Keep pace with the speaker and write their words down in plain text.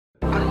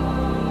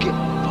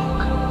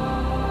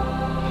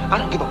I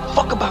don't give a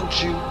fuck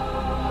about you.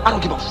 I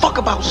don't give a fuck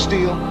about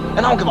Steel. And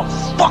I don't give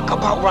a fuck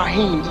about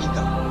Raheem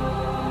either.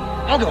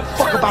 I don't give a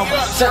fuck about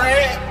myself.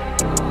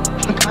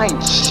 I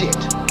ain't shit.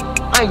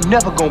 I ain't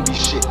never gonna be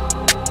shit.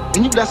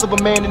 And you less of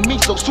a man than me,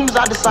 so as soon as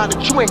I decide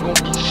that you ain't gonna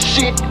be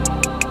shit,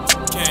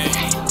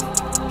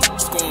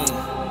 Scoom.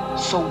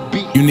 so be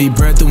it. You need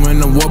bread to win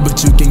the war,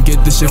 but you can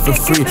get this shit for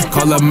free.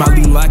 Call up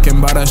Molly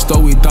lacking by that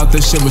store, we thought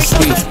this shit was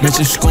sweet.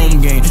 Mention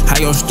Scoom gang, how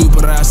your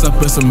stupid ass up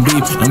in some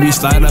beef. And we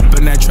slide up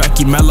in that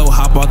tracky mellow,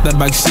 hop out that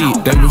back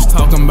seat. They was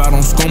talking about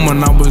on Scoom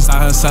when I was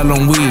out here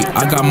selling weed.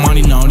 I got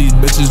money now, these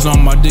bitches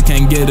on my dick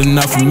can't get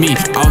enough of me.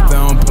 Out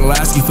there on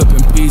Pulaski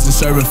flipping peas and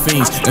serving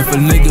fiends. If a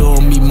nigga owe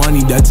me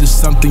money, that's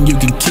just something you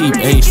can keep.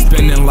 Ayy,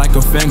 spinning like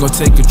a fan, go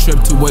take a trip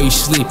to where you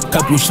sleep.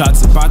 Couple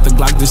shots about the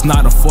Glock, this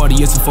not a 40,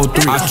 it's a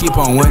 4-3. I keep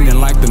on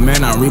winning like the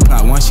man I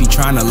reply once she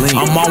tryna lean.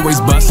 I'm always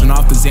busting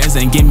off the Zans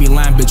and give me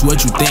line, bitch,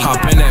 what you think?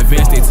 Hop in that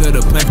van, stay to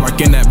the plane, park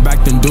in that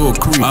back, then do a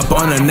creep. Up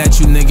on the net,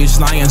 you niggas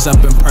lions,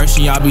 up in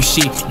person, y'all be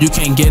sheep. You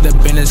can't get up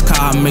in this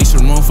car, make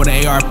some room for the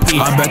ARP.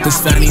 I bet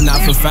this fanny not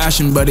for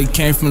fashion, but it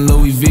came from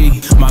Louis V.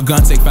 My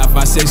gun take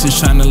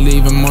 5.56, tryna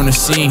leave him on the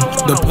scene.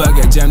 The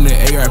plug got jammed the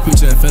ARP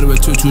to the fiddle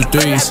with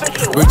 223s.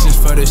 Riches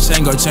for the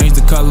chain, go change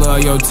the color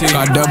of your teeth.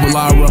 Got double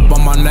R up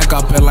on my neck, I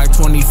pay like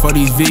 20 for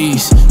these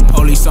V's.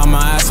 Police on my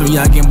ass, so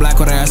young and black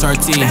with a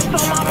SRT.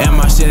 And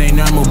my shit ain't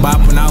normal,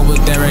 bopping out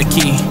with that red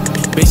key.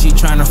 Bitch, you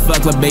tryna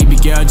fuck, little baby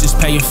girl, just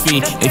pay your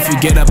fee. If you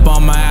get up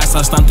on my ass,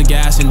 I'll stomp the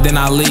gas and then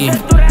I'll leave.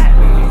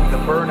 The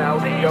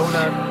burnout,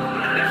 Jonah,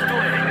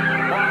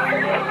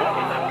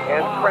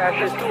 and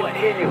crashes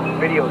continue.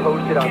 Video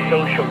posted on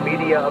social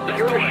media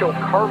appear to show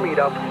car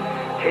meetups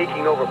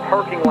taking over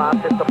parking lots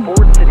at the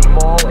Ford City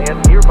Mall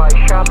and